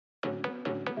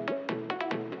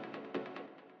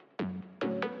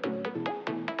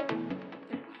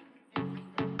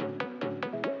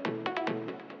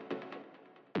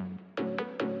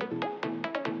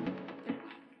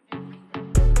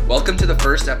Welcome to the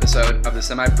first episode of the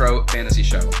Semi-Pro Fantasy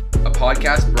Show, a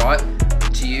podcast brought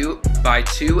to you by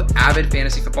two avid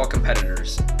fantasy football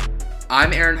competitors.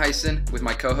 I'm Aaron Heisen with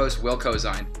my co-host Will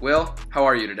Cozine. Will, how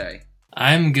are you today?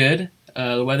 I'm good.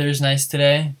 The weather is nice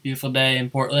today, beautiful day in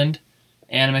Portland,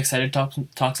 and I'm excited to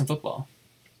talk some football.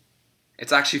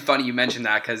 It's actually funny you mentioned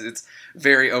that because it's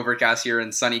very overcast here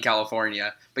in sunny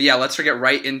California. But yeah, let's get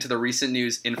right into the recent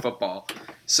news in football.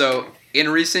 So, in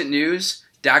recent news,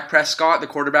 Dak Prescott, the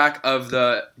quarterback of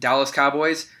the Dallas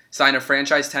Cowboys, signed a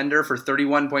franchise tender for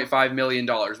 $31.5 million.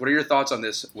 What are your thoughts on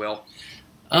this, Will?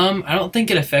 I don't think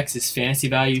it affects his fantasy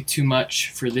value too much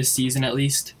for this season at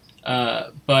least.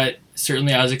 But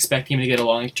certainly I was expecting him to get a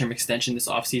long-term extension this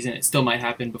offseason. It still might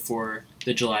happen before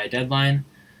the July deadline.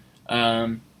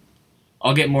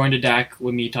 I'll get more into Dak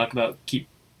when we talk about keep,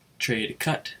 trade,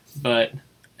 cut. But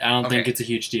I don't think it's a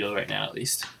huge deal right now at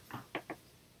least.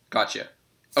 Gotcha.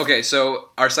 Okay, so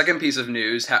our second piece of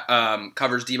news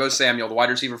covers Deebo Samuel, the wide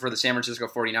receiver for the San Francisco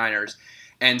 49ers.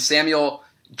 And Samuel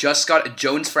just got a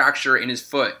Jones fracture in his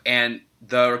foot, and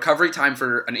the recovery time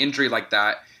for an injury like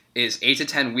that is 8 to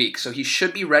 10 weeks. So he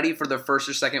should be ready for the first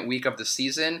or second week of the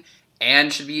season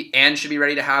and should be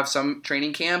ready to have some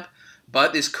training camp.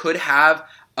 But this could have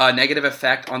a negative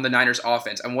effect on the Niners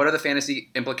offense. And what are the fantasy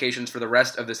implications for the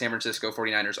rest of the San Francisco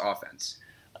 49ers offense?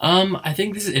 I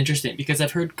think this is interesting because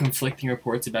I've heard conflicting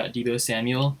reports about Deebo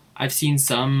Samuel. I've seen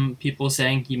some people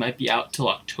saying he might be out till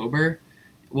October,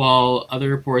 while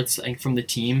other reports from the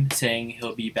team saying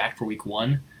he'll be back for week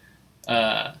 1.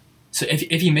 So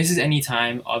if he misses any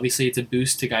time, obviously it's a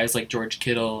boost to guys like George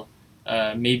Kittle,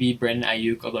 maybe Brandon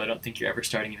Ayuk, although I don't think you're ever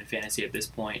starting him in fantasy at this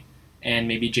point, and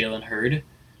maybe Jalen Hurd.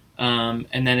 And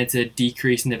then it's a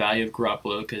decrease in the value of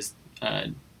Garoppolo because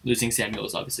losing Samuel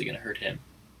is obviously going to hurt him.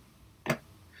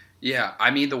 Yeah, I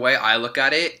mean, the way I look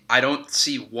at it, I don't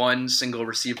see one single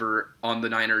receiver on the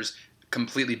Niners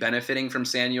completely benefiting from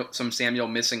Samuel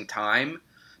missing time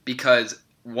because,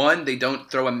 one, they don't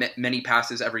throw many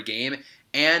passes every game,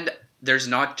 and there's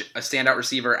not a standout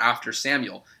receiver after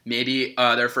Samuel. Maybe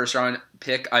their first-round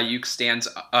pick, Ayuk, stands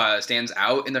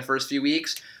out in the first few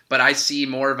weeks, but I see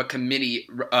more of a committee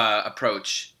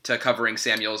approach to covering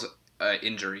Samuel's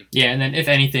injury. Yeah, and then if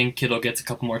anything, Kittle gets a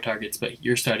couple more targets, but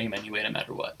you're starting him anyway no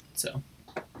matter what. So,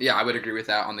 yeah, I would agree with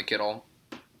that on the Kittle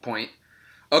point.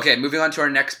 Okay, moving on to our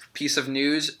next piece of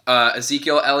news.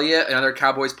 Ezekiel Elliott, another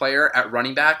Cowboys player at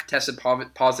running back, tested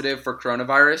positive for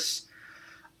coronavirus.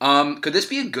 Could this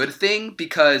be a good thing?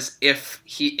 Because if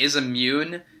he is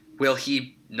immune, will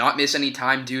he not miss any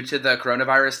time due to the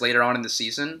coronavirus later on in the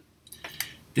season?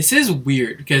 This is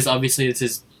weird because obviously this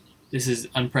is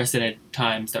unprecedented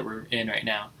times that we're in right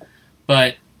now.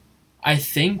 But I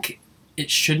think it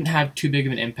shouldn't have too big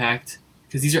of an impact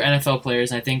because these are NFL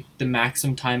players, and I think the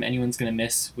maximum time anyone's going to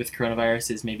miss with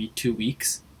coronavirus is maybe 2 or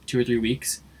 3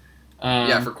 weeks. For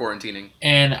quarantining.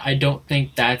 And I don't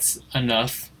think that's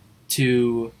enough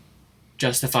to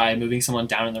justify moving someone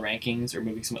down in the rankings or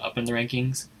moving someone up in the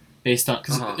rankings based on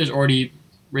because there's already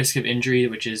risk of injury,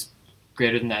 which is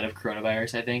greater than that of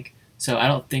coronavirus, I think. So I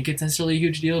don't think it's necessarily a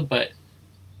huge deal, but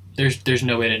there's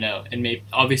no way to know. And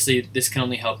obviously this can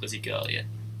only help Ezekiel Elliott.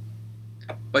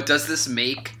 But does this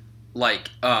make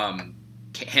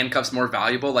handcuffs more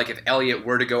valuable? Like if Elliott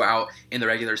were to go out in the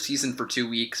regular season for 2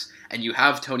 weeks and you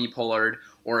have Tony Pollard,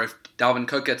 or if Dalvin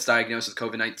Cook gets diagnosed with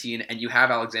COVID-19 and you have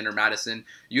Alexander Mattison,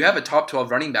 you have a top 12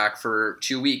 running back for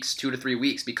 2 to 3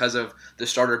 weeks because of the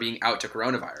starter being out to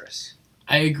coronavirus.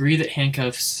 I agree that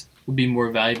handcuffs would be more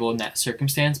valuable in that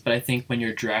circumstance, but I think when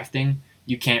you're drafting,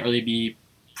 you can't really be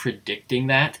predicting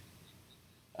that.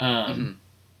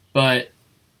 But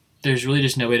there's really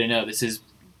just no way to know. This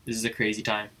is a crazy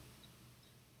time.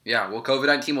 Yeah, well,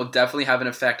 COVID-19 will definitely have an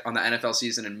effect on the NFL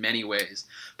season in many ways.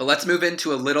 But let's move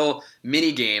into a little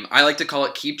mini game. I like to call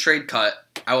it Keep, Trade, Cut.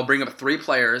 I will bring up 3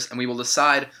 players, and we will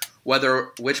decide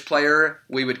which player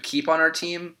we would keep on our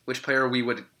team, which player we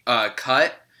would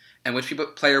cut, and which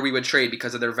player we would trade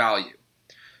because of their value.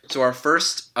 So our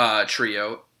first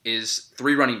trio is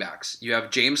 3 running backs. You have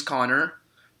James Conner,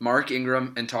 Mark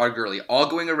Ingram, and Todd Gurley, all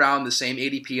going around the same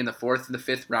ADP in the 4th and the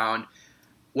 5th round.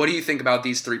 What do you think about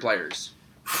these 3 players?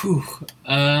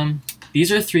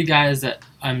 These are 3 guys that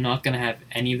I'm not going to have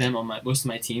any of them on most of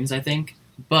my teams, I think.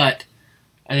 But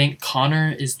I think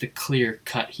Conner is the clear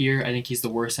cut here. I think he's the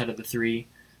worst out of the 3.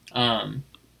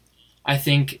 I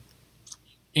think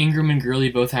Ingram and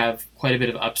Gurley both have quite a bit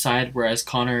of upside, whereas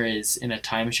Conner is in a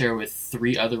timeshare with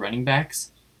 3 other running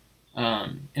backs.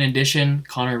 In addition,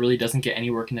 Conner really doesn't get any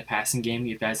work in the passing game.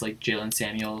 You have guys like Jalen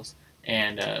Samuels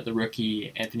and the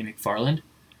rookie Anthony McFarland.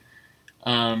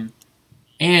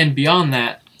 And beyond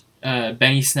that,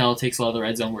 Benny Snell takes a lot of the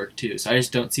red zone work too, so I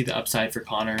just don't see the upside for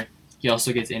Connor. He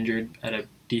also gets injured at a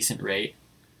decent rate.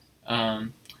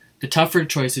 The tougher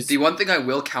choices. The one thing I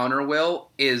will counter, Will,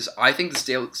 is I think the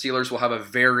Steelers will have a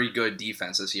very good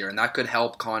defense this year, and that could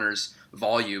help Connor's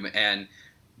volume and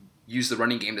use the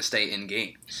running game to stay in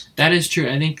games. That is true.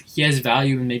 I think he has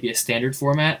value in maybe a standard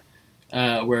format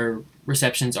where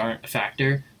receptions aren't a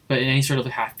factor, but in any sort of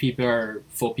half PPR or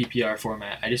full PPR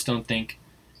format, I just don't think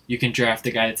you can draft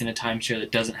the guy that's in a timeshare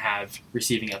that doesn't have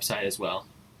receiving upside as well.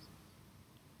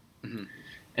 Mm-hmm.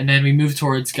 And then we move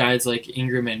towards guys like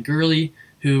Ingram and Gurley,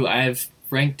 who I've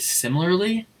ranked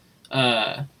similarly,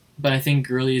 but I think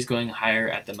Gurley is going higher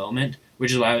at the moment,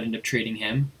 which is why I would end up trading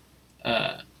him.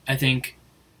 I think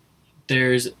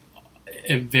there's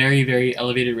a very, very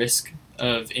elevated risk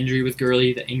of injury with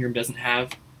Gurley that Ingram doesn't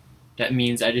have. That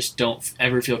means I just don't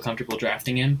ever feel comfortable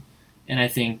drafting him, and I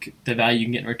think the value you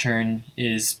can get in return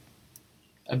is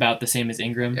about the same as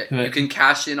Ingram. You can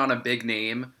cash in on a big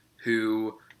name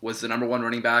who was the number one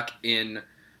running back in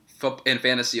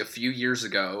fantasy a few years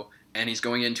ago, and he's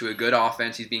going into a good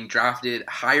offense. He's being drafted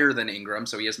higher than Ingram,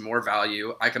 so he has more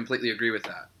value. I completely agree with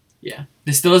that. Yeah.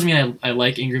 This still doesn't mean I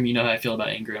like Ingram. You know how I feel about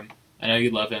Ingram. I know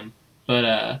you love him.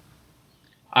 But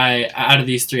out of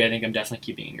these three, I think I'm definitely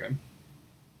keeping Ingram.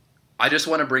 I just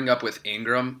want to bring up with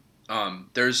Ingram,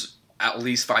 there's at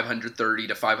least 530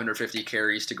 to 550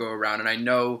 carries to go around, and I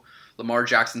know Lamar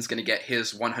Jackson's going to get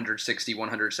his 160,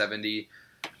 170.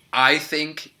 I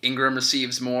think Ingram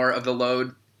receives more of the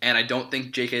load, and I don't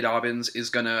think J.K. Dobbins is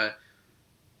going to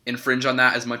infringe on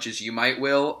that as much as you might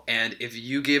will. And if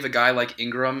you give a guy like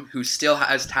Ingram, who still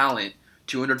has talent,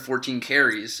 214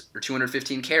 carries or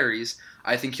 215 carries,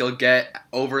 I think he'll get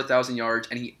over 1,000 yards,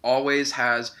 and he always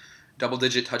has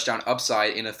double-digit touchdown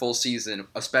upside in a full season,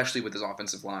 especially with his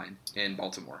offensive line in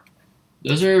Baltimore.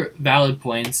 Those are valid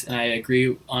points, and I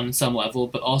agree on some level,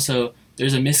 but also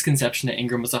there's a misconception that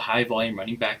Ingram was a high-volume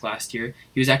running back last year.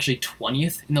 He was actually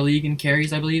 20th in the league in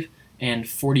carries, I believe, and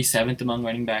 47th among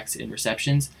running backs in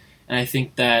receptions. And I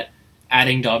think that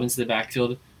adding Dobbins to the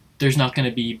backfield, there's not going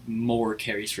to be more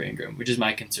carries for Ingram, which is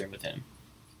my concern with him.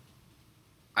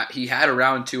 He had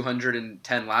around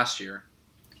 210 last year.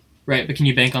 Right, but can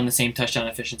you bank on the same touchdown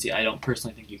efficiency? I don't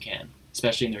personally think you can,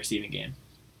 especially in the receiving game.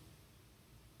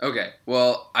 Okay,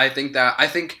 well, I think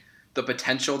the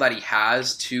potential that he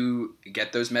has to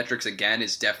get those metrics again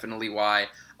is definitely why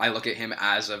I look at him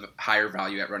as a higher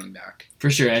value at running back.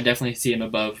 For sure, I definitely see him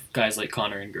above guys like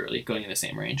Connor and Gurley going in the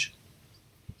same range.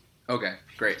 Okay,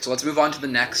 great. So let's move on to the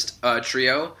next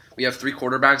trio. We have three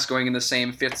quarterbacks going in the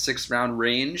same 5th, 6th round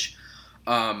range.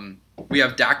 We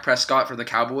have Dak Prescott from the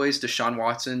Cowboys, Deshaun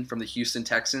Watson from the Houston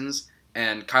Texans,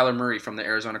 and Kyler Murray from the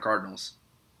Arizona Cardinals.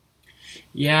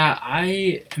 Yeah,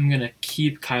 I am going to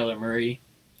keep Kyler Murray.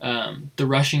 The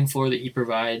rushing floor that he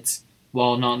provides,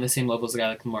 while not on the same level as a guy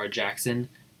like Lamar Jackson,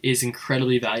 is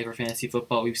incredibly valuable for fantasy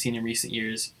football. We've seen in recent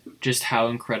years just how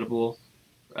incredible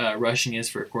rushing is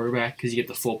for a quarterback because you get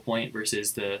the full point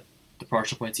versus the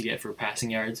partial points you get for passing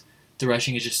yards. The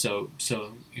rushing is just so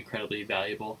incredibly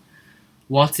valuable.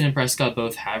 Watson and Prescott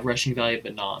both have rushing value,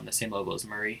 but not on the same level as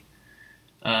Murray.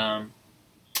 And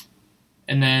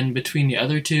then between the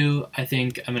other two, I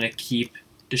think I'm going to keep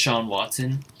Deshaun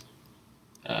Watson,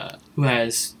 who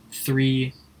has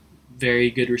 3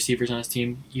 very good receivers on his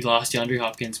team. He lost DeAndre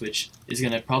Hopkins, which is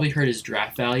going to probably hurt his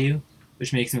draft value,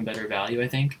 which makes him a better value, I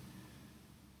think.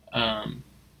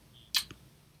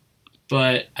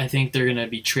 But I think they're going to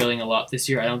be trailing a lot this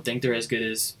year. I don't think they're as good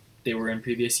as they were in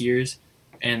previous years,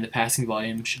 and the passing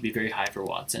volume should be very high for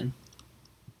Watson.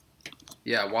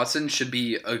 Yeah, Watson should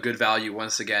be a good value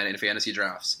once again in fantasy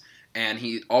drafts. And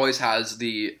he always has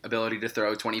the ability to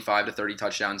throw 25 to 30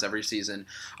 touchdowns every season.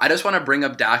 I just want to bring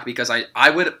up Dak because I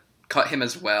would cut him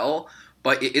as well,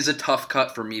 but it is a tough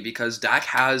cut for me because Dak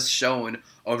has shown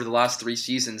over the last 3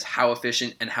 seasons how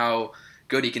efficient and how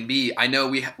good he can be. I know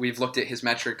we've looked at his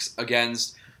metrics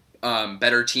against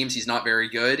better teams. He's not very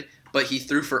good, but he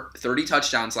threw for 30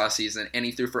 touchdowns last season, and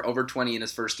he threw for over 20 in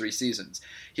his first 3 seasons.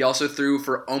 He also threw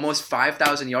for almost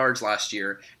 5,000 yards last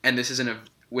year, and this is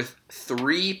with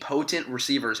 3 potent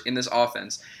receivers in this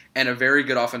offense and a very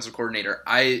good offensive coordinator.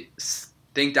 I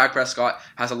think Dak Prescott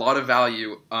has a lot of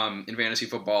value in fantasy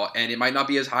football, and it might not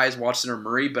be as high as Watson or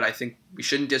Murray, but I think we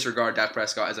shouldn't disregard Dak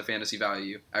Prescott as a fantasy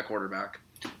value at quarterback.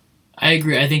 I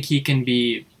agree. I think he can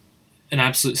be an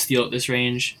absolute steal at this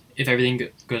range if everything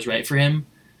goes right for him.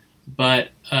 But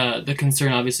the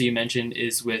concern, obviously, you mentioned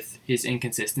is with his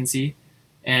inconsistency.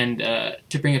 And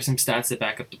to bring up some stats that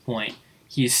back up the point,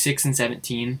 he's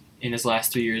 6-17 in his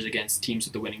last 3 years against teams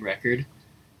with a winning record.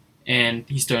 and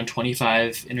he's thrown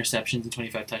 25 interceptions and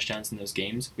 25 touchdowns in those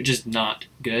games, which is not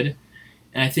good.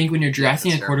 And I think when you're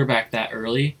drafting a quarterback that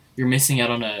early, you're missing out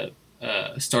on a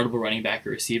startable running back or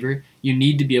receiver. You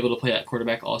need to be able to play that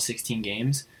quarterback all 16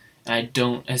 games. And I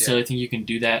don't necessarily think you can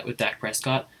do that with Dak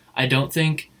Prescott. I don't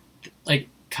think, like,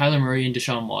 Kyler Murray and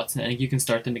Deshaun Watson, I think you can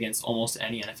start them against almost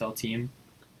any NFL team.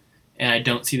 And I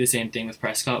don't see the same thing with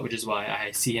Prescott, which is why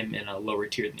I see him in a lower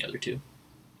tier than the other two.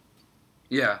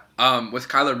 Yeah. With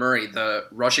Kyler Murray, the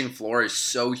rushing floor is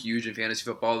so huge in fantasy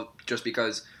football just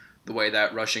because the way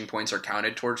that rushing points are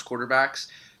counted towards quarterbacks.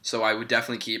 So I would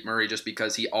definitely keep Murray just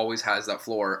because he always has that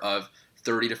floor of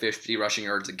 30 to 50 rushing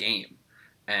yards a game.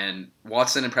 And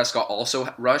Watson and Prescott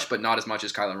also rush, but not as much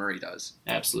as Kyler Murray does.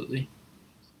 Absolutely.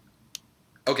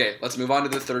 Okay, let's move on to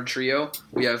the third trio.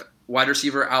 We have wide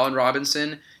receiver Allen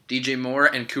Robinson, DJ Moore,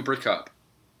 and Cooper Kupp.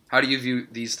 How do you view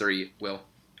these three, Will?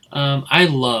 I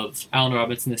love Allen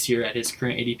Robinson this year at his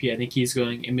current ADP. I think he's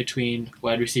going in between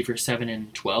wide receiver 7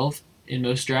 and 12 in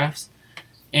most drafts.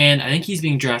 And I think he's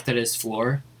being drafted as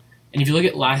floor. And if you look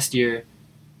at last year,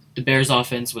 the Bears'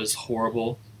 offense was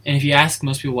horrible. And if you ask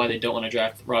most people why they don't want to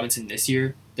draft Robinson this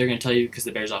year, they're going to tell you because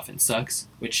the Bears' offense sucks,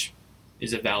 which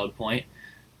is a valid point.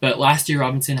 But last year,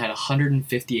 Robinson had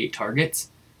 158 targets,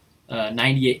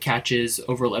 98 catches,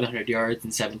 over 1,100 yards,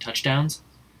 and 7 touchdowns.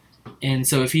 And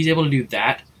so if he's able to do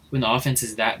that when the offense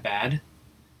is that bad,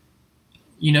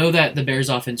 you know that the Bears'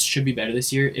 offense should be better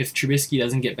this year. If Trubisky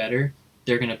doesn't get better,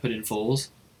 they're going to put in Foles.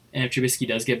 And if Trubisky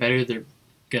does get better, they're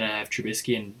going to have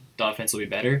Trubisky and the offense will be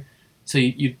better. So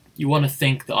you want to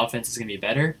think the offense is going to be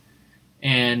better,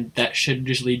 and that should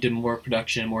just lead to more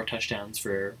production and more touchdowns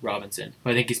for Robinson, who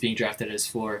I think is being drafted as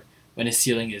floor when his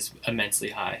ceiling is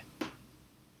immensely high.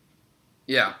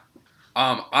 Yeah.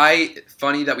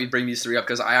 Funny that we bring these three up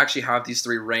because I actually have these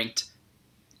three ranked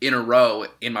in a row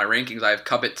in my rankings. I have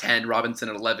Kupp at 10, Robinson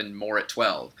at 11, Moore at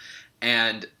 12.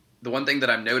 And the one thing that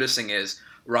I'm noticing is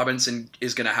Robinson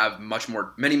is going to have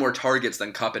many more targets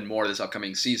than Kupp and Moore this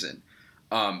upcoming season.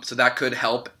 So that could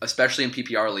help, especially in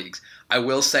PPR leagues. I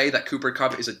will say that Cooper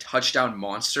Kupp is a touchdown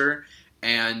monster,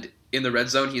 and in the red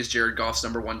zone, he is Jared Goff's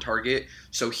number one target.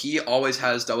 So he always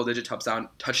has double-digit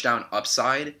touchdown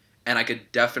upside, and I could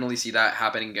definitely see that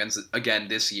happening again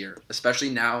this year, especially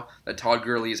now that Todd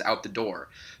Gurley is out the door.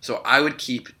 So I would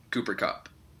keep Cooper Kupp.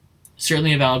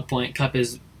 Certainly a valid point. Kupp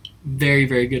is very,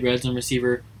 very good red zone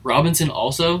receiver. Robinson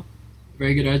also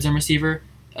very good red zone receiver.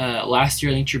 Last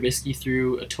year, I think Trubisky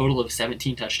threw a total of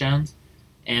 17 touchdowns,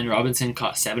 and Robinson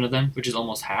caught 7 of them, which is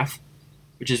almost half,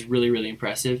 which is really, really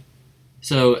impressive.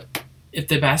 So if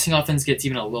the passing offense gets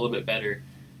even a little bit better,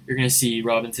 you're going to see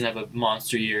Robinson have a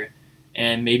monster year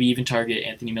and maybe even target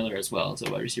Anthony Miller as well as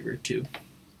a wide receiver too.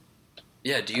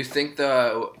 Yeah, do you think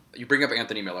you bring up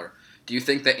Anthony Miller. Do you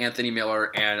think that Anthony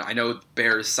Miller, and I know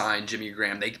Bears signed Jimmy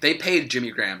Graham, they paid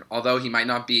Jimmy Graham, although he might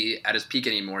not be at his peak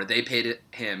anymore, they paid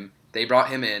him. They brought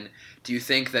him in. Do you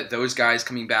think that those guys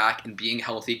coming back and being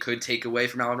healthy could take away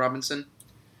from Allen Robinson?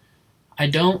 I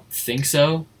don't think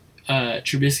so.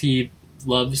 Trubisky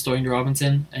loves throwing to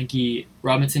Robinson. I think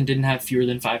Robinson didn't have fewer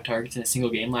than 5 targets in a single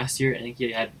game last year. I think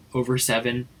he had over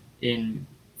 7 in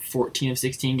 14 of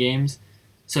 16 games.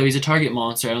 So he's a target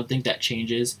monster. I don't think that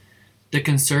changes. The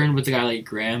concern with a guy like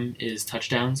Graham is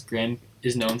touchdowns. Graham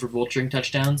is known for vulturing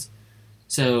touchdowns.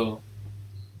 So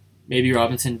maybe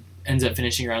Robinson ends up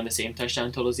finishing around the same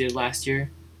touchdown totals he had last year.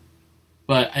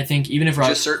 But I think even if Which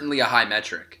is certainly a high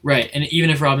metric. Right, and even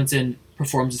if Robinson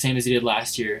performs the same as he did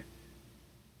last year,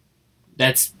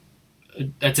 that's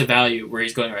a value where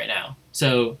he's going right now.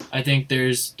 So I think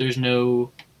there's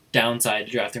no downside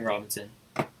to drafting Robinson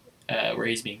where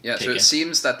he's being taken. So it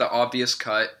seems that the obvious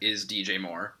cut is DJ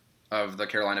Moore of the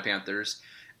Carolina Panthers.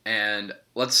 And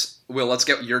let's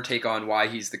get your take on why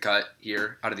he's the cut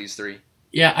here out of these three.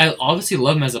 Yeah, I obviously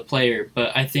love him as a player,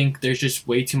 but I think there's just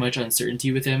way too much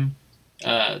uncertainty with him.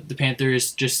 The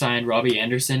Panthers just signed Robbie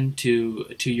Anderson to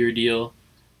a 2-year deal.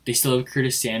 They still have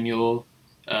Curtis Samuel.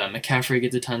 McCaffrey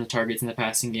gets a ton of targets in the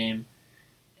passing game.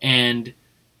 And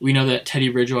we know that Teddy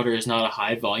Bridgewater is not a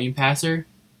high-volume passer.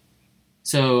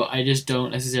 So I just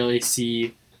don't necessarily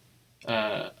see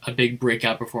a big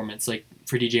breakout performance like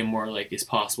for DJ Moore like is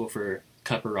possible for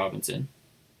Kupp or Robinson.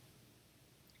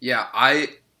 Yeah,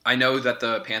 I know that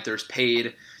the Panthers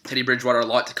paid Teddy Bridgewater a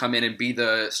lot to come in and be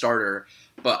the starter,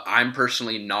 but I'm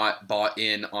personally not bought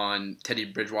in on Teddy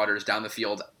Bridgewater's down the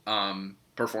field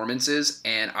performances,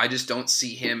 and I just don't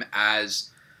see him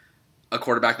as a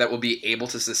quarterback that will be able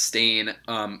to sustain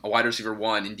a wide receiver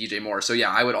 1 in DJ Moore. So yeah,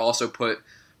 I would also put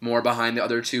Moore behind the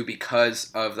other two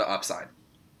because of the upside.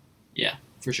 Yeah,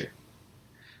 for sure.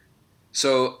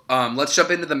 So let's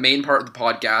jump into the main part of the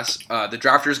podcast, the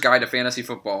Drafter's Guide to Fantasy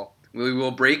Football. We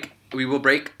will break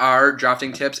our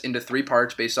drafting tips into 3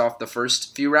 parts based off the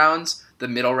first few rounds, the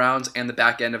middle rounds, and the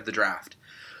back end of the draft.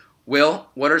 Will,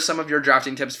 what are some of your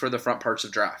drafting tips for the front parts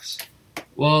of drafts?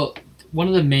 Well, one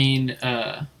of the main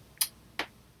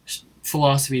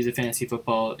philosophies of fantasy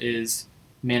football is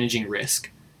managing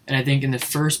risk. And I think in the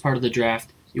first part of the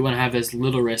draft, you want to have as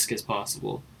little risk as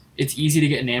possible. It's easy to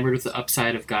get enamored with the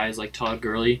upside of guys like Todd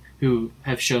Gurley, who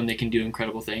have shown they can do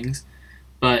incredible things,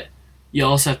 but you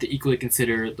also have to equally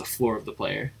consider the floor of the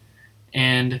player.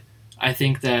 And I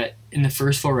think that in the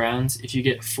first 4 rounds, if you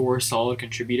get 4 solid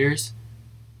contributors,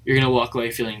 you're going to walk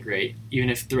away feeling great, even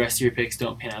if the rest of your picks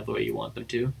don't pan out the way you want them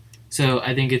to. So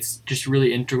I think it's just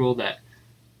really integral that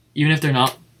even if they're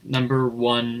not number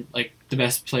 1, like the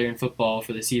best player in football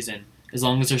for the season, as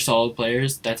long as they're solid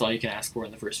players, that's all you can ask for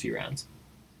in the first few rounds.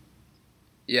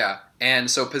 Yeah,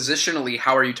 and so positionally,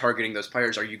 how are you targeting those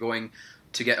players? Are you going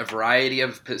to get a variety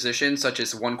of positions, such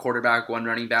as 1 quarterback, 1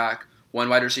 running back, 1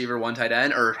 wide receiver, 1 tight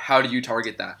end, or how do you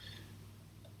target that?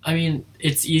 I mean,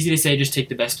 it's easy to say just take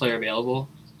the best player available,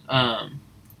 and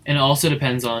it also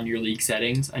depends on your league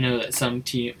settings. I know that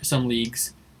some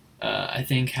leagues, I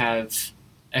think, have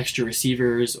extra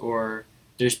receivers, or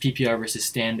there's PPR versus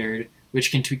standard,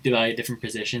 which can tweak the value at different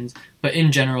positions. But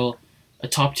in general, a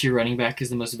top-tier running back is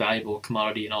the most valuable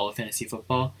commodity in all of fantasy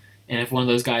football. And if one of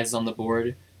those guys is on the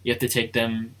board, you have to take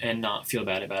them and not feel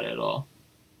bad about it at all.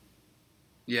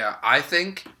 Yeah, I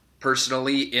think,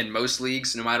 personally, in most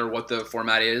leagues, no matter what the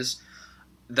format is,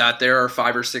 that there are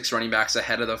 5 or 6 running backs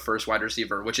ahead of the first wide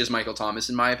receiver, which is Michael Thomas,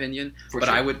 in my opinion. But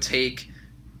sure. I would take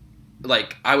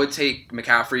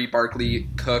McCaffrey, Barkley,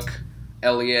 Cook,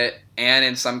 Elliott, and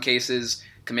in some cases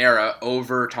Kamara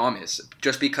over Thomas,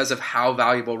 just because of how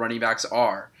valuable running backs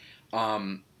are.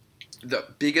 The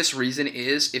biggest reason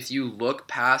is if you look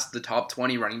past the top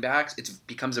 20 running backs, it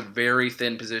becomes a very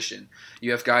thin position.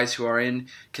 You have guys who are in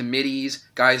committees,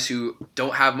 guys who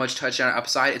don't have much touchdown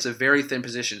upside. It's a very thin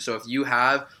position. So if you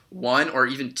have 1 or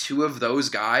even 2 of those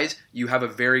guys, you have a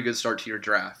very good start to your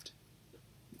draft.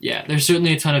 Yeah, there's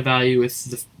certainly a ton of value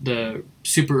with the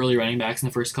super early running backs in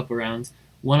the first couple of rounds.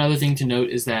 One other thing to note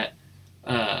is that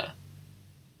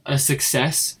a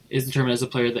success is determined as a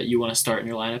player that you want to start in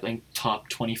your lineup, like top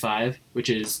 25, which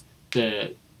is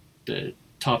the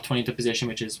top 20 at the position,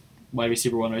 which is wide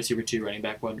receiver 1, wide receiver 2, running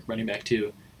back 1, running back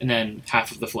 2, and then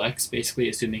half of the flex, basically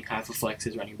assuming half of flex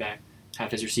is running back,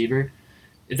 half is receiver.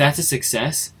 If that's a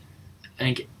success, I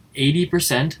think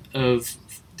 80% of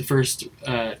the first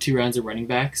 2 rounds of running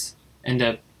backs end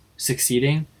up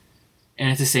succeeding, and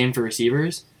it's the same for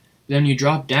receivers. Then you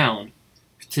drop down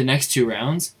to the next 2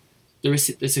 rounds, the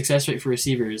success rate for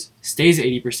receivers stays at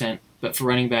 80%, but for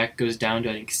running back goes down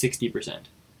to, I think, 60%.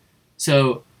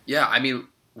 So yeah, I mean,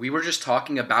 we were just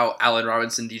talking about Allen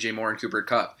Robinson, DJ Moore, and Cooper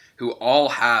Kupp, who all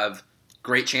have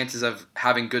great chances of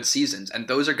having good seasons. And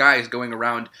those are guys going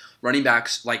around running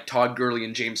backs like Todd Gurley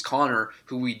and James Conner,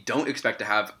 who we don't expect to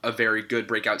have a very good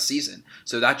breakout season.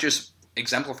 So that just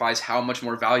exemplifies how much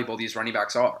more valuable these running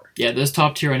backs are. Yeah, those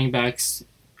top-tier running backs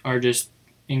are just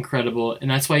incredible,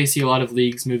 and that's why you see a lot of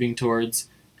leagues moving towards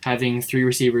having 3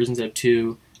 receivers instead of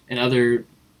 2, and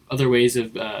other ways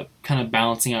of kind of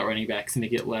balancing out running backs and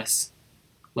make it less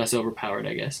overpowered,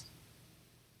 I guess.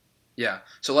 Yeah.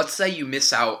 So let's say you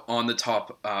miss out on the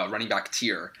top running back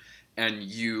tier, and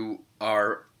you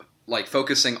are like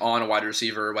focusing on a wide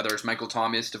receiver, whether it's Michael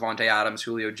Thomas, Devontae Adams,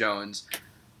 Julio Jones.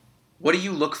 What do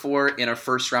you look for in a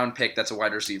first-round pick that's a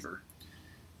wide receiver?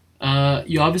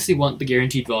 You obviously want the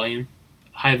guaranteed volume.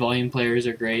 High volume players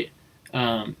are great.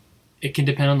 It can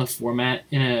depend on the format.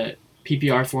 In a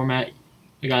PPR format,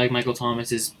 a guy like Michael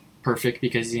Thomas is perfect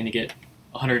because he's going to get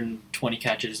 120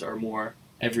 catches or more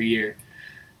every year.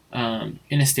 In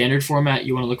a standard format,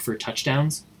 you want to look for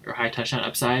touchdowns or high touchdown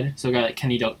upside. So a guy like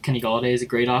Kenny Galladay is a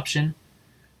great option.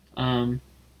 But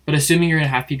assuming you're in a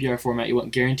half PPR format, you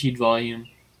want guaranteed volume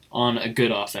on a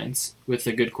good offense with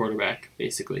a good quarterback,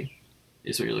 basically,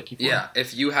 is what you're looking for. Yeah,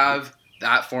 if you have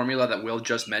that formula that Will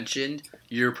just mentioned,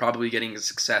 you're probably getting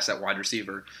success at wide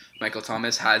receiver. Michael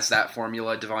Thomas has that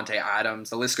formula, Devontae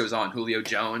Adams, the list goes on, Julio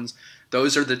Jones.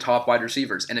 Those are the top wide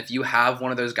receivers. And if you have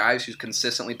one of those guys who's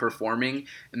consistently performing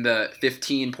in the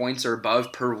 15 points or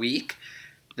above per week,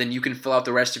 then you can fill out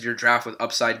the rest of your draft with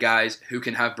upside guys who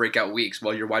can have breakout weeks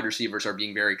while your wide receivers are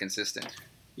being very consistent.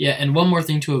 Yeah, and one more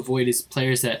thing to avoid is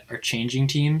players that are changing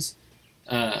teams,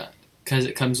 because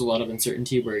it comes with a lot of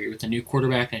uncertainty where you're with a new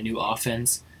quarterback and a new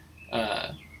offense.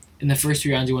 In the first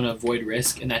 3 rounds, you want to avoid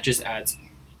risk, and that just adds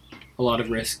a lot of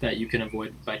risk that you can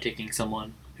avoid by taking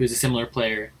someone who's a similar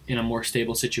player in a more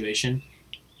stable situation.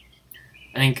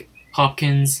 I think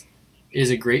Hopkins is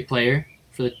a great player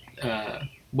for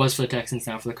was for the Texans,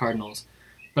 now for the Cardinals.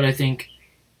 But I think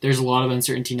there's a lot of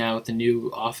uncertainty now with the new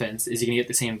offense. Is he going to get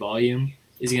the same volume?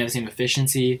 Is he going to have the same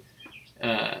efficiency?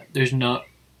 It's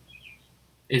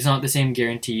not the same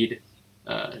guaranteed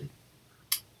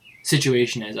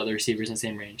situation as other receivers in the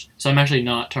same range. So I'm actually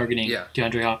not targeting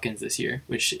DeAndre Hopkins this year,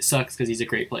 which sucks because he's a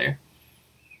great player.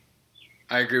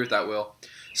 I agree with that, Will.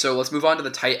 So let's move on to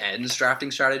the tight ends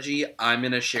drafting strategy. I'm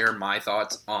going to share my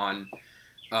thoughts on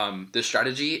this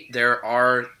strategy. There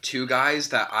are two guys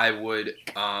that I would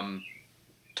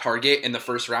target in the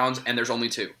first rounds, and there's only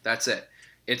two. That's it.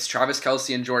 It's Travis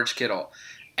Kelce and George Kittle.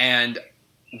 And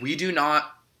we do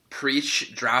not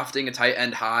preach drafting a tight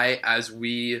end high, as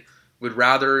we would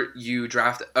rather you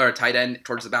draft a tight end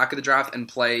towards the back of the draft and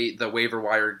play the waiver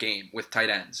wire game with tight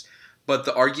ends. But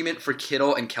the argument for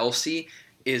Kittle and Kelce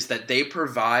is that they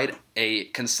provide a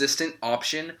consistent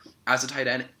option as a tight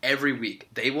end every week.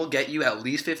 They will get you at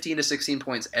least 15 to 16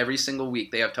 points every single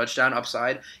week. They have touchdown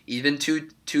upside, even two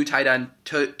touchdown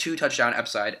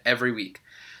upside every week.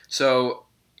 So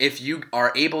if you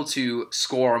are able to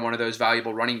score on one of those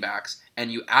valuable running backs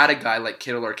and you add a guy like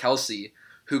Kittle or Kelce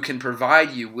who can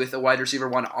provide you with a wide receiver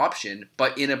one option,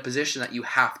 but in a position that you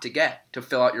have to get to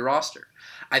fill out your roster,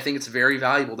 I think it's very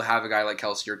valuable to have a guy like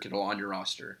Kelce or Kittle on your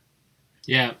roster.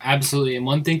 Yeah, absolutely. And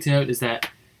one thing to note is that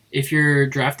if you're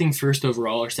drafting first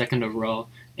overall or second overall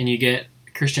and you get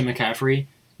Christian McCaffrey,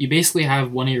 you basically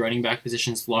have one of your running back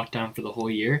positions locked down for the whole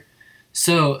year.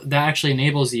 So that actually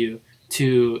enables you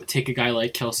to take a guy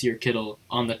like Kelce or Kittle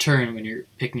on the turn when you're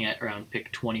picking at around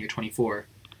pick 20 or 24.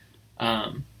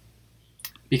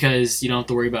 Because you don't have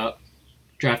to worry about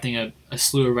drafting a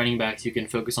slew of running backs. You can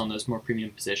focus on those more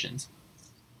premium positions.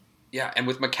 Yeah, and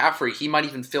with McCaffrey, he might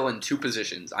even fill in two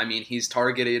positions. I mean, he's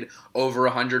targeted over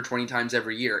 120 times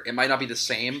every year. It might not be the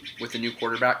same with the new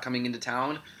quarterback coming into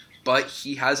town, but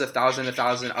he has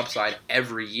 1,000 upside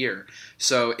every year.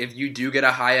 So if you do get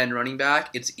a high-end running back,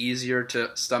 it's easier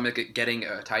to stomach getting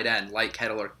a tight end like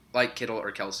Kittle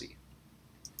or Kelce.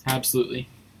 Absolutely.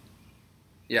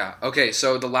 Yeah, okay,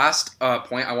 so the last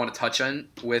point I want to touch on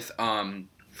with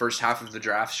first half of the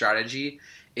draft strategy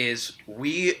is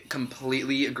we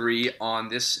completely agree on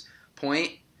this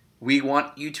point. We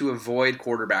want you to avoid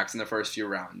quarterbacks in the first few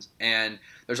rounds. And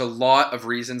there's a lot of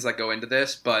reasons that go into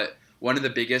this, but one of the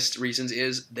biggest reasons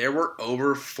is there were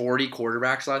over 40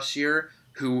 quarterbacks last year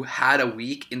who had a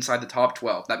week inside the top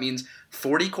 12. That means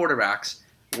 40 quarterbacks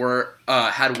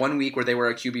had 1 week where they were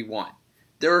a QB1.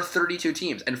 There are 32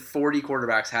 teams, and 40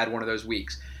 quarterbacks had one of those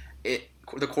weeks.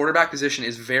 The quarterback position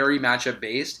is very matchup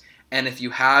based, and if you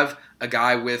have a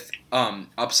guy with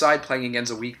upside playing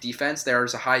against a weak defense,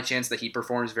 there's a high chance that he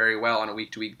performs very well on a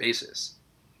week-to-week basis.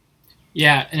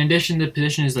 Yeah, in addition, the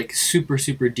position is like super,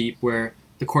 super deep, where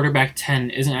the quarterback 10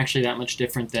 isn't actually that much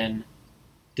different than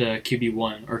the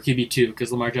QB1 or QB2,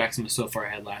 because Lamar Jackson was so far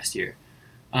ahead last year.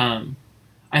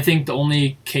 I think the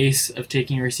only case of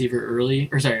taking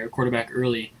a quarterback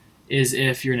early is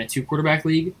if you're in a 2-quarterback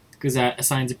league, because that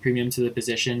assigns a premium to the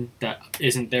position that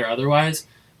isn't there otherwise.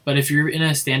 But if you're in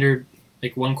a standard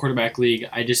 1-quarterback league,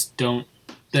 I just don't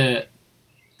the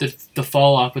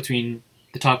fall off between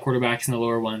the top quarterbacks and the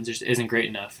lower ones just isn't great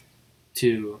enough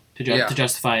to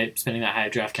justify spending that high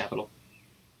draft capital.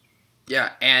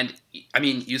 Yeah, and I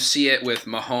mean, you see it with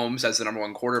Mahomes as the number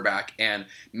 1 quarterback, and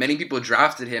many people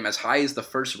drafted him as high as the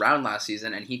first round last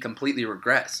season, and he completely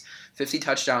regressed. 50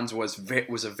 touchdowns was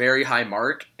a very high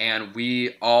mark, and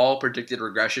we all predicted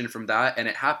regression from that, and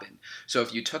it happened. So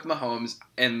if you took Mahomes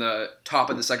in the top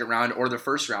of the second round or the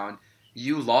first round,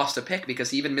 you lost a pick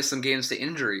because he even missed some games to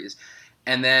injuries.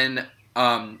 And then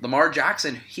Lamar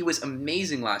Jackson, he was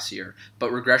amazing last year,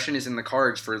 but regression is in the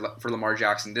cards for Lamar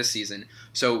Jackson this season.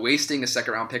 So wasting a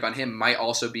second-round pick on him might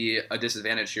also be a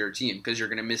disadvantage to your team because you're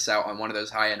going to miss out on one of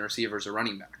those high-end receivers or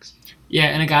running backs. Yeah,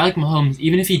 and a guy like Mahomes,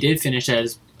 even if he did finish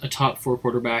as a top 4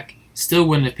 quarterback, still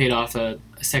wouldn't have paid off a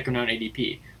second-round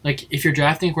ADP. If you're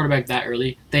drafting a quarterback that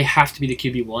early, they have to be the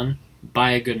QB1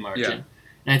 by a good margin. Yeah.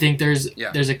 And I think there's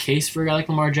a case for a guy like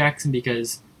Lamar Jackson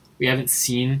because we haven't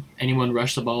seen anyone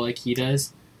rush the ball like he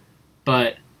does,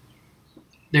 but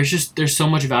there's so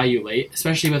much value late,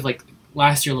 especially with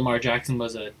last year Lamar Jackson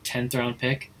was a 10th round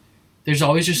pick. There's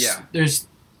always there's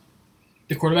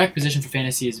the quarterback position for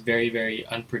fantasy is very, very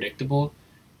unpredictable,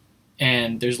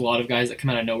 and there's a lot of guys that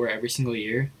come out of nowhere every single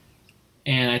year,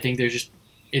 and I think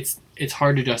it's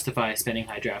hard to justify spending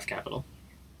high draft capital.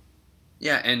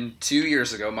 Yeah, and 2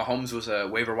 years ago, Mahomes was a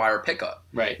waiver wire pickup.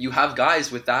 Right. You have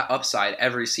guys with that upside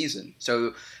every season.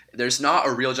 So there's not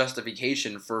a real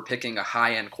justification for picking a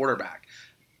high-end quarterback.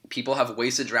 people have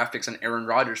wasted draft picks on Aaron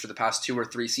Rodgers for the past 2 or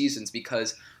 3 seasons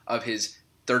because of his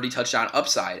 30 touchdown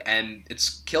upside, and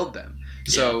it's killed them.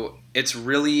 Yeah. So it's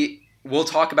really, we'll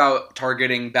talk about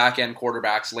targeting back end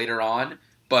quarterbacks later on,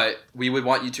 but we would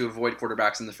want you to avoid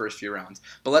quarterbacks in the first few rounds.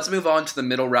 But let's move on to the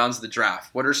middle rounds of the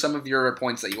draft. What are some of your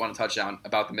points that you want to touch on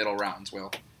about the middle rounds,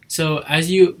 Will? So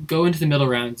as you go into the middle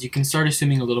rounds, you can start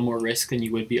assuming a little more risk than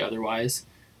you would be otherwise.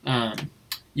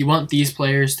 You want these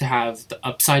players to have the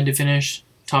upside to finish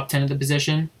top 10 at the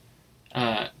position,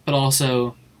 but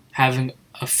also having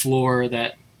a floor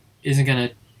that isn't going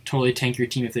to totally tank your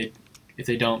team if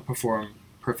they don't perform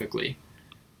perfectly.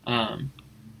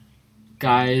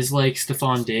 Guys like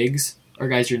Stephon Diggs are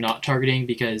guys you're not targeting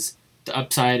because the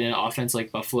upside in an offense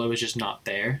like Buffalo is just not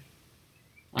there.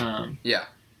 Yeah.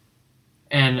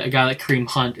 And a guy like Kareem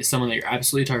Hunt is someone that you're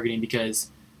absolutely targeting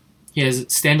because he has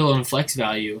standalone flex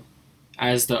value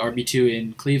as the RB2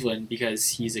 in Cleveland because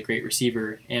he's a great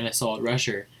receiver and a solid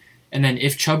rusher. And then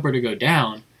if Chubb were to go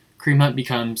down, Kareem Hunt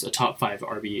becomes a top 5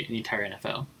 RB in the entire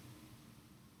NFL.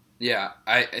 Yeah,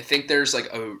 I think there's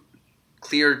like a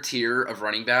clear tier of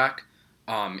running back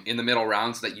in the middle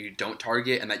rounds that you don't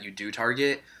target and that you do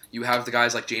target. You have the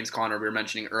guys like James Conner we were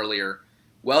mentioning earlier.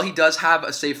 Well, he does have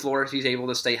a safe floor if he's able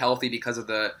to stay healthy because of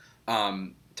the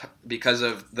offense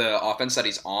that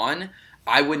he's on.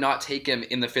 I would not take him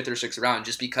in the 5th or 6th round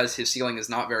just because his ceiling is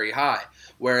not very high.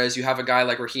 Whereas you have a guy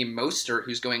like Raheem Mostert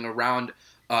who's going around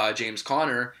James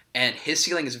Conner, and his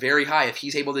ceiling is very high. If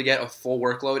he's able to get a full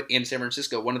workload in San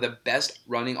Francisco, one of the best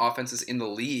running offenses in the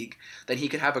league, then he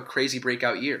could have a crazy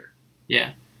breakout year.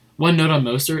 Yeah. One note on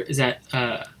Mostert is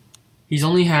that he's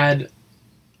only had,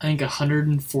 I think,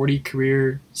 140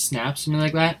 career snaps, something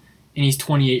like that, and he's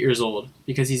 28 years old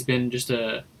because he's been just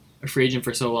a free agent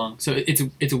for so long. So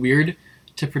it's weird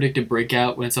to predict a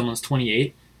breakout when someone's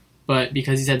 28, but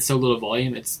because he's had so little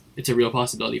volume, it's a real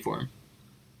possibility for him.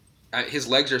 His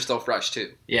legs are still fresh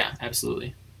too. Yeah,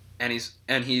 absolutely. And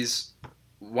he's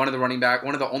one of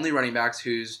the only running backs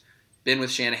who's been with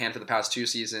Shanahan for the past 2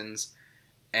 seasons.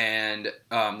 And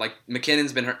like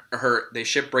McKinnon's been hurt. They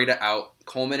shipped Breida out.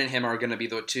 Coleman and him are going to be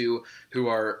the 2 who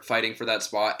are fighting for that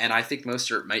spot. And I think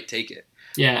Mostert might take it.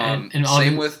 Yeah, and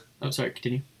same with. Oh, sorry.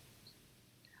 Continue.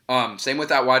 Same with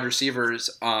that wide receivers.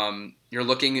 You're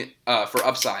looking for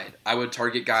upside. I would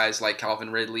target guys like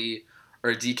Calvin Ridley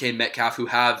or DK Metcalf who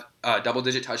have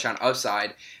double-digit touchdown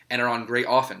upside and are on great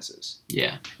offenses.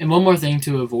 Yeah, and one more thing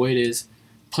to avoid is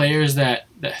players that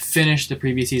finished the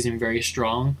previous season very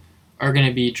strong are going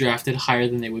to be drafted higher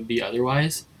than they would be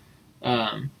otherwise.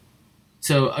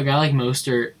 So a guy like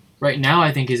Mostert, right now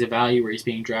I think is a value where he's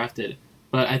being drafted,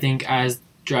 but I think as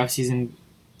draft season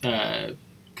kind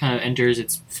of enters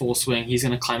its full swing, he's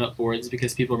going to climb up boards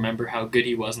because people remember how good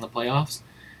he was in the playoffs,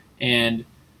 and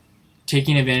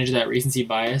taking advantage of that recency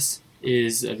bias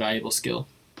is a valuable skill.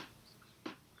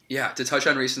 Yeah, to touch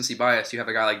on recency bias, you have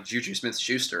a guy like Juju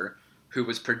Smith-Schuster, who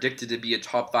was predicted to be a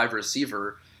top 5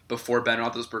 receiver before Ben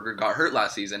Roethlisberger got hurt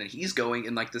last season, and he's going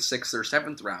in like the 6th or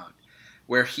 7th round,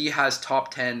 where he has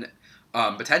top 10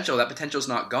 potential. That potential's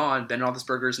not gone. Ben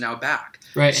Roethlisberger is now back.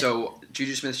 Right. So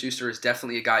Juju Smith-Schuster is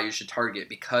definitely a guy you should target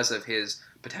because of his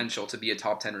potential to be a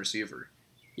top 10 receiver.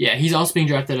 Yeah, he's also being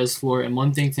drafted as floor, and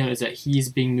one thing to note is that he's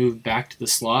being moved back to the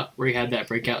slot where he had that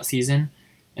breakout season,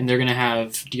 and they're going to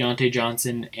have Deontay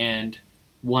Johnson and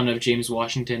one of James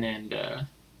Washington and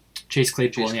Chase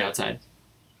Claypool on the outside.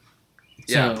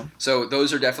 Yeah, so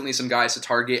those are definitely some guys to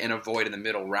target and avoid in the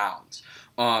middle rounds.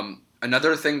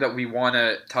 Another thing that we want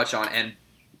to touch on and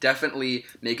definitely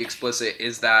make explicit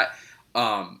is that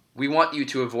we want you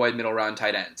to avoid middle round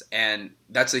tight ends, and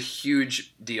that's a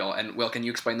huge deal. And Will, can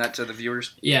you explain that to the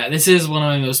viewers? Yeah, this is one of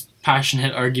my most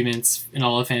passionate arguments in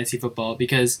all of fantasy football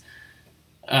because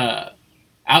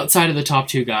outside of the top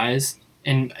 2 guys,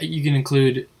 and you can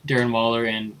include Darren Waller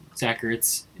and Zach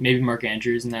Ertz, maybe Mark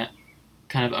Andrews in that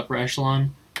kind of upper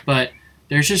echelon, but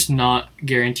there's just not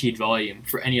guaranteed volume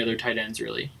for any other tight ends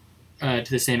really to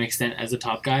the same extent as the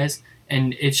top guys,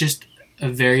 and it's just a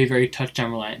very, very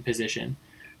touchdown reliant position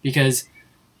because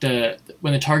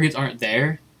when the targets aren't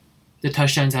there, the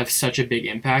touchdowns have such a big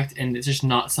impact, and it's just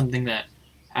not something that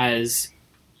as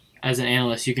an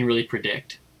analyst you can really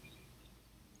predict.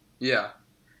 Yeah,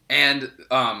 and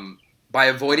by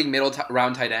avoiding middle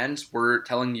round tight ends, we're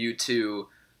telling you to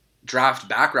draft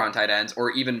background tight ends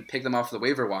or even pick them off the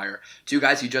waiver wire. 2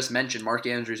 guys you just mentioned, Mark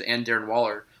Andrews and Darren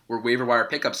Waller, were waiver wire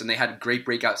pickups, and they had great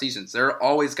breakout seasons. There are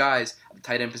always guys at the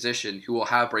tight end position who will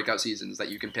have breakout seasons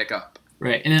that you can pick up.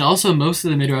 Right, and then also most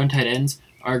of the mid-round tight ends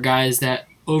are guys that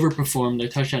overperformed their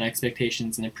touchdown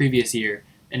expectations in the previous year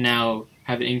and now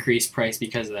have an increased price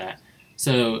because of that.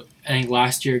 So I think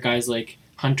last year guys like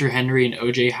Hunter Henry and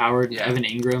O.J. Howard and Yeah. Evan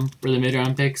Ingram were the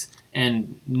mid-round picks,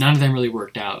 and none of them really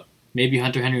worked out. Maybe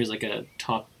Hunter Henry was like a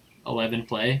top 11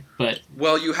 play, but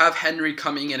Well, you have Henry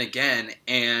coming in again,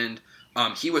 and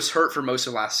he was hurt for most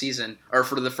of last season, or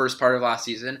for the first part of last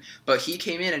season, but he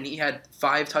came in and he had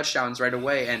 5 touchdowns right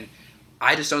away, and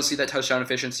I just don't see that touchdown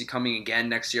efficiency coming again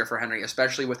next year for Henry,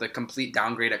 especially with a complete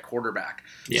downgrade at quarterback.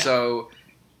 Yeah. So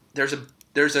there's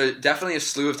definitely a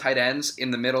slew of tight ends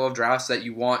in the middle of drafts that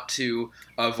you want to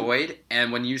avoid,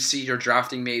 and when you see your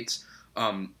drafting mates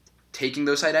taking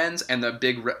those tight ends and a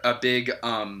big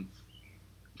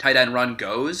tight end run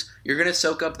goes, you're going to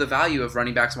soak up the value of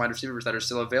running backs and wide receivers that are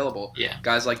still available. Yeah.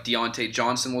 Guys like Deontay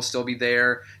Johnson will still be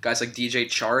there. Guys like DJ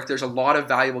Chark. There's a lot of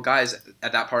valuable guys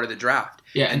at that part of the draft.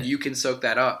 Yeah, and you can soak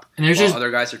that up and there's while just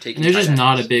other guys are taking and there's tight just ends.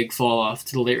 not a big fall off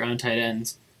to the late round tight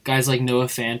ends. Guys like Noah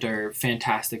Fant are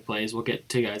fantastic plays. We'll get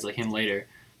to guys like him later.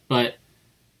 But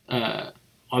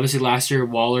obviously last year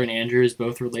Waller and Andrews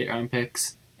both were late round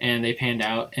picks and they panned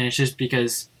out, and it's just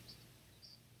because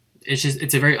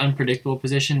it's a very unpredictable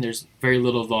position. There's very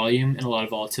little volume and a lot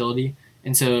of volatility.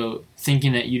 And so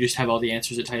thinking that you just have all the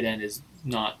answers at tight end is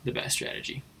not the best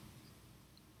strategy.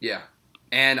 Yeah.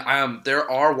 And there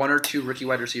are 1 or 2 rookie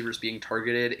wide receivers being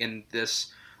targeted in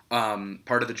this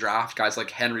part of the draft, guys like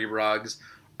Henry Ruggs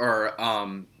or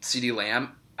CeeDee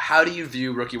Lamb. How do you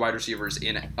view rookie wide receivers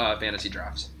in fantasy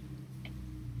drafts?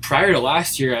 Prior to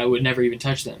last year, I would never even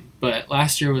touch them. But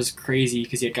last year was crazy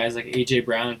because you had guys like A.J.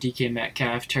 Brown, DK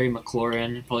Metcalf, Terry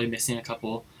McLaurin, probably missing a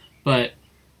couple. But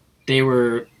they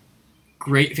were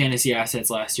great fantasy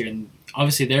assets last year, and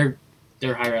obviously they're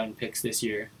high-round picks this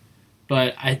year.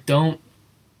 But I don't...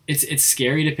 It's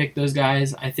scary to pick those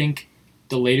guys. I think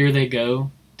the later they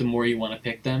go, the more you want to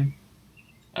pick them.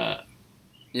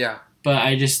 Yeah. But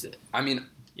I mean,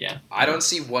 yeah. I don't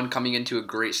see one coming into a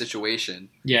great situation.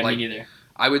 Yeah, like, me neither.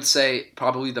 I would say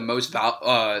probably the most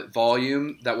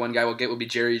volume that one guy will get would be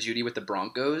Jerry Jeudy with the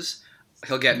Broncos.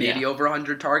 He'll get maybe over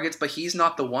 100 targets, but he's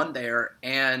not the one there.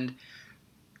 And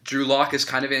Drew Lock is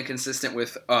kind of inconsistent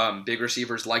with big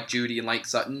receivers like Jeudy and like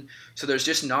Sutton. So there's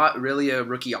just not really a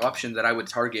rookie option that I would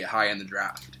target high in the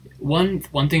draft. One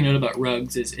thing to note about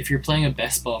Ruggs is if you're playing a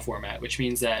best ball format, which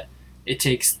means that it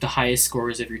takes the highest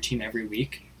scorers of your team every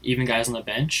week, even guys on the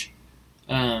bench,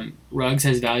 Ruggs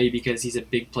has value because he's a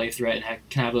big play threat and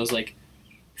can have those like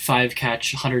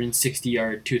 5-catch,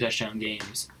 160-yard, 2-touchdown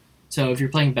games. So if you're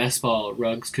playing best ball,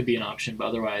 Ruggs could be an option, but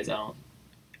otherwise I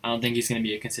don't think he's going to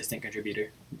be a consistent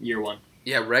contributor year one.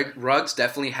 Yeah, Ruggs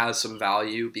definitely has some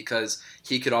value because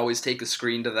he could always take a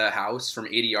screen to the house from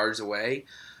 80 yards away.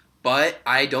 But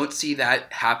I don't see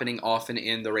that happening often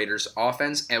in the Raiders'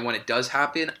 offense, and when it does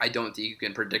happen, I don't think you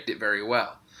can predict it very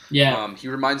well. Yeah. He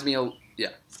reminds me of... Yeah.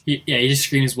 He just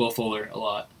screams Will Fuller a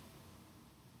lot.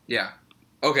 Yeah.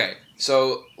 Okay,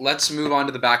 so let's move on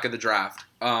to the back of the draft.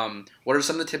 What are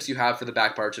some of the tips you have for the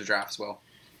back parts of the draft as well?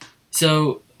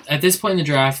 So at this point in the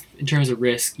draft, in terms of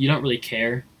risk, you don't really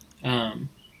care.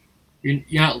 You're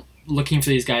not looking for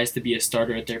these guys to be a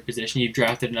starter at their position. You've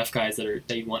drafted enough guys that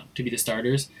you want to be the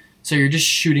starters. So you're just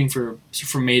shooting for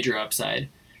major upside.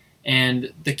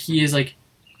 And the key is like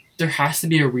there has to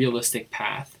be a realistic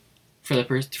path for the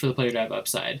player to have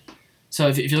upside. So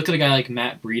if you look at a guy like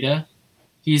Matt Breida,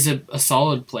 he's a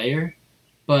solid player,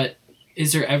 but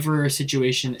is there ever a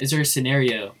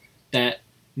scenario that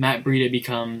Matt Breida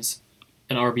becomes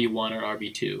an RB1 or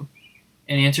RB2?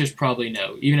 And the answer is probably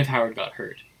no, even if Howard got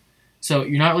hurt. So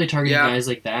you're not really targeting guys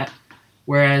like that.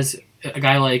 Whereas a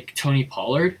guy like Tony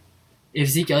Pollard, if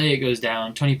Zeke Elliott goes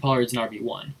down, Tony Pollard's an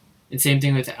RB1. And same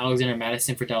thing with Alexander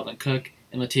Madison for Dalvin Cook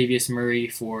and Latavius Murray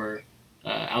for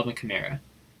Alvin Kamara.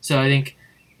 So I think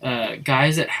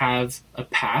guys that have a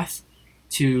path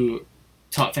to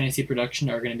top fantasy production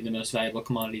are going to be the most valuable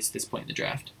commodities at this point in the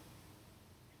draft.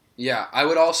 Yeah, I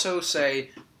would also say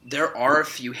there are a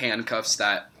few handcuffs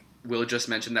that Will just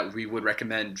mentioned that we would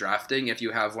recommend drafting if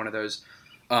you have one of those,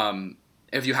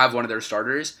 if you have one of their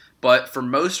starters. But for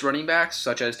most running backs,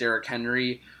 such as Derrick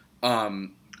Henry,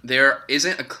 there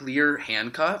isn't a clear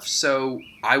handcuff. So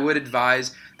I would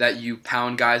advise that you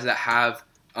pound guys that have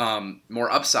more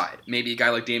upside. Maybe a guy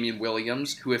like Damian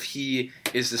Williams, who if he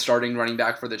is the starting running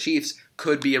back for the Chiefs,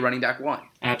 could be a running back 1.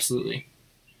 Absolutely.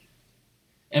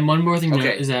 And one more thing to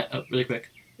note is that, really quick,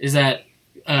 is that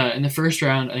in the first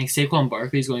round, I think Saquon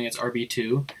Barkley is going against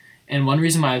RB2. And one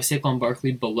reason why I have Saquon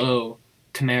Barkley below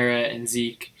Kamara and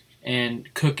Zeke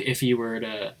and Cook if he were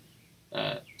to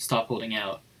stop holding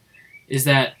out is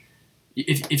that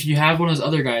if you have one of those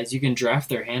other guys, you can draft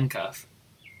their handcuff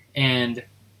and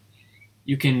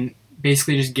you can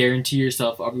basically just guarantee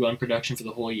yourself RB1 production for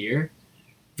the whole year.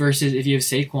 Versus if you have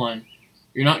Saquon,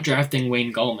 you're not drafting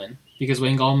Wayne Gallman because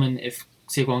Wayne Gallman, if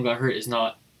Saquon got hurt, is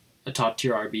not a top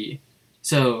tier RB.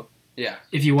 So Yeah.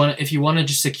 if you want to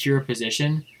just secure a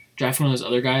position, drafting one of those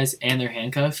other guys and their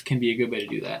handcuff can be a good way to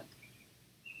do that.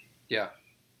 Yeah.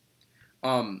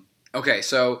 Okay,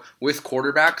 so with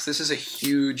quarterbacks, this is a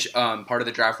huge part of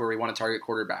the draft where we want to target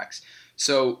quarterbacks.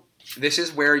 So this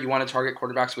is where you want to target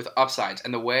quarterbacks with upsides.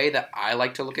 And the way that I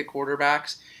like to look at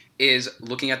quarterbacks is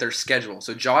looking at their schedule.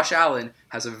 So Josh Allen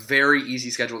has a very easy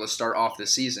schedule to start off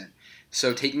this season.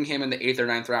 So taking him in the 8th or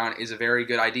 9th round is a very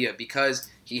good idea because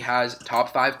he has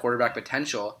top 5 quarterback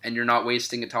potential, and you're not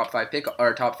wasting a top 5 pick or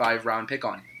a top 5 round pick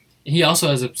on him. He also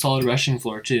has a solid rushing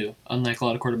floor too, unlike a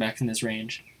lot of quarterbacks in this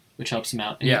range, which helps him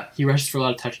out. And Yeah. he rushes for a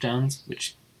lot of touchdowns,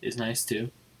 which is nice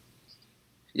too.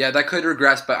 Yeah, that could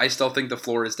regress, but I still think the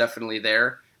floor is definitely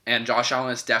there. And Josh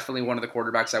Allen is definitely one of the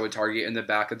quarterbacks I would target in the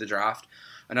back of the draft.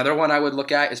 Another one I would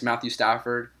look at is Matthew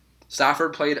Stafford.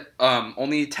 Stafford played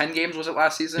only 10 games, was it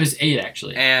last It season? was 8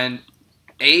 actually. And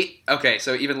 8? Okay,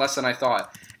 so even less than I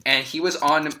thought. And he was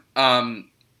on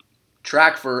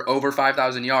track for over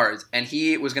 5,000 yards, and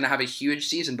he was going to have a huge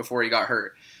season before he got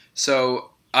hurt.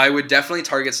 So I would definitely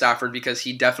target Stafford because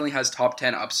he definitely has top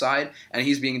 10 upside, and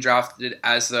he's being drafted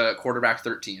as the quarterback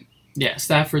 13. Yeah,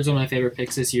 Stafford's one of my favorite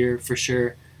picks this year for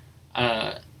sure.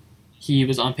 He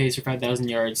was on pace for 5,000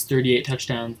 yards, 38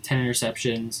 touchdowns, 10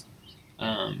 interceptions.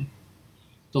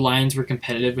 The Lions were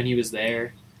competitive when he was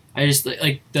there. I just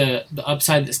like the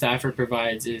upside that Stafford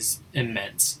provides is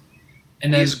immense.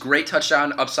 And He then has great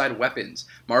touchdown upside weapons.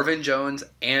 Marvin Jones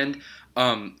and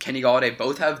Kenny Golladay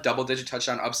both have double-digit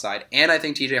touchdown upside, and I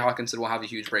think T.J. Hawkinson will have a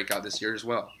huge breakout this year as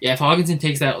well. yeah, if Hawkinson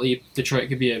takes that leap, Detroit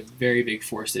could be a very big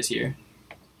force this year.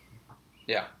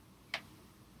 Yeah.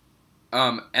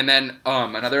 And then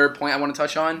another point I want to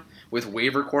touch on with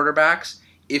waiver quarterbacks,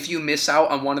 if you miss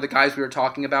out on one of the guys we were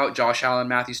talking about, Josh Allen,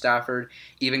 Matthew Stafford,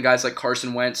 even guys like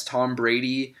Carson Wentz, Tom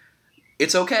Brady,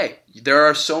 it's okay. There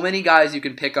are so many guys you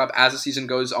can pick up as the season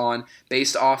goes on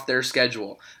based off their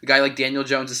schedule. A guy like Daniel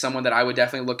Jones is someone that I would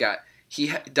definitely look at.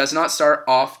 He does not start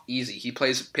off easy. He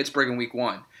plays Pittsburgh in week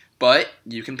 1. But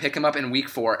you can pick him up in week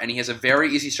 4, and he has a very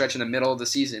easy stretch in the middle of the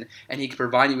season, and he can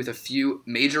provide you with a few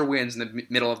major wins in the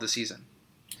middle of the season.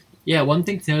 Yeah, one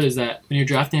thing to note is that when you're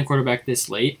drafting a quarterback this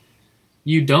late,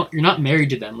 you're not married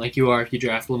to them like you are if you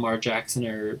draft Lamar Jackson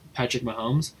or Patrick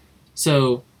Mahomes.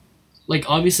 So, like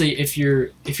obviously, if your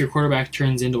quarterback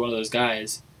turns into one of those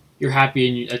guys, you're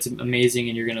happy and that's amazing,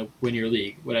 and you're gonna win your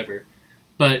league, whatever.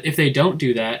 But if they don't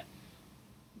do that,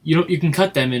 you can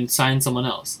cut them and sign someone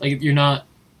else. Like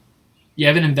you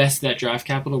haven't invested that draft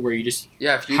capital where you just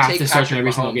If you have take to start Patrick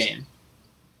every Mahomes, single game.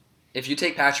 if you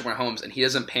take Patrick Mahomes and he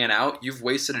doesn't pan out, you've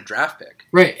wasted a draft pick.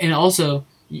 Right, and also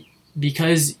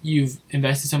because you've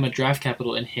invested so much draft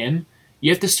capital in him, you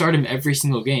have to start him every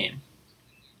single game,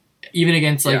 even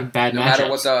against bad no matchups. matter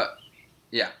what the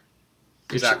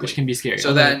exactly. Which can be scary. So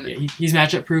Although, then- yeah, he's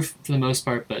matchup proof for the most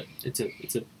part, but it's a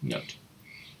note.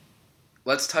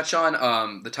 Let's touch on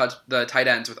the tight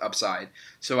ends with upside.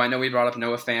 So I know we brought up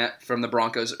Noah Fant from the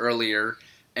Broncos earlier,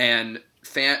 and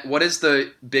Fant, what is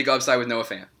the big upside with Noah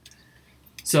Fant?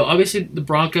 So obviously the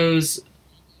Broncos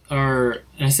are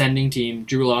an ascending team.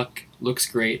 Drew Lock looks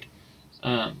great.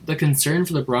 The concern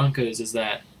for the Broncos is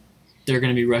that they're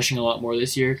going to be rushing a lot more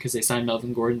this year because they signed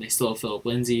Melvin Gordon. They still have Phillip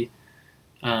Lindsay.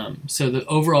 So the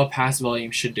overall pass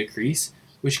volume should decrease,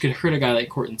 which could hurt a guy like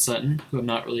Courtland Sutton, who I'm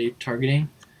not really targeting.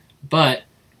 But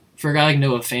for a guy like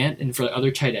Noah Fant and for other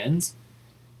tight ends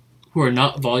who are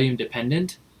not volume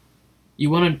dependent, you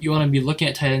want to be looking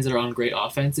at tight ends that are on great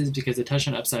offenses because the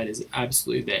touchdown upside is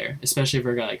absolutely there, especially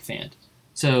for a guy like Fant.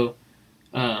 So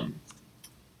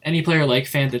any player like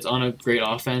Fant that's on a great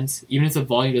offense, even if the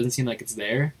volume doesn't seem like it's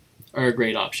there, are a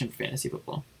great option for fantasy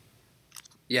football.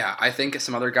 Yeah, I think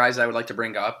some other guys I would like to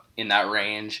bring up in that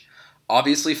range.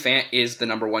 Obviously, Fant is the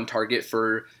number one target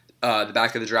for the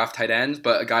back of the draft tight ends,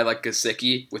 but a guy like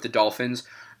Gesicki with the Dolphins,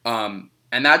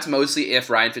 and that's mostly if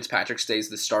Ryan Fitzpatrick stays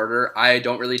the starter. I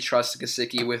don't really trust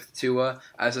Gesicki with Tua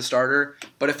as a starter,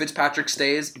 but if Fitzpatrick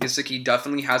stays, Gesicki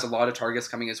definitely has a lot of targets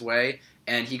coming his way,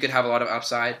 and he could have a lot of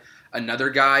upside. Another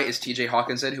guy is T.J.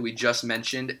 Hawkinson, who we just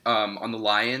mentioned on the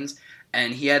Lions,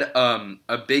 and he had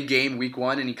a big game week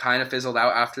 1, and he kind of fizzled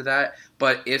out after that.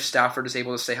 But if Stafford is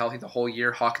able to stay healthy the whole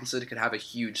year, Hawkinson could have a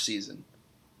huge season.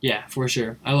 Yeah, for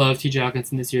sure. I love T.J.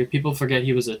 Hawkinson this year. People forget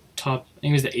he was I think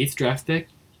he was the 8th draft pick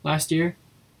last year.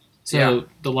 So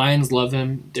The Lions love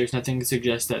him. There's nothing to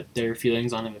suggest that their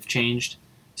feelings on him have changed.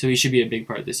 So he should be a big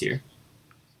part this year.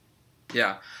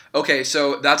 Yeah. Okay,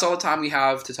 so that's all the time we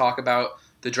have to talk about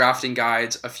the drafting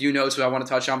guides. A few notes that I want to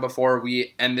touch on before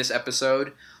we end this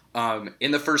episode.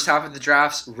 In the first half of the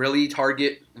drafts, really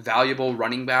target valuable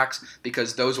running backs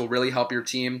because those will really help your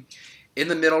team. In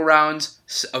the middle rounds,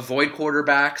 avoid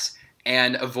quarterbacks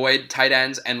and avoid tight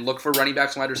ends and look for running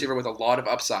backs and wide receiver with a lot of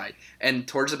upside. And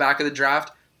towards the back of the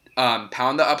draft,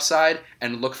 pound the upside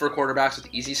and look for quarterbacks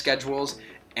with easy schedules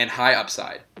and high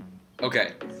upside.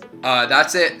 Okay,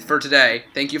 that's it for today.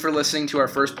 Thank you for listening to our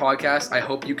first podcast. I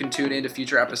hope you can tune in to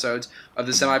future episodes of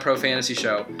the Semi-Pro Fantasy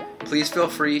Show. Please feel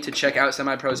free to check out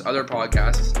Semi-Pro's other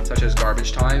podcasts, such as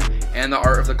Garbage Time and The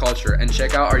Art of the Culture, and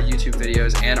check out our YouTube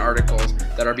videos and articles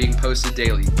that are being posted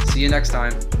daily. See you next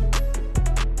time.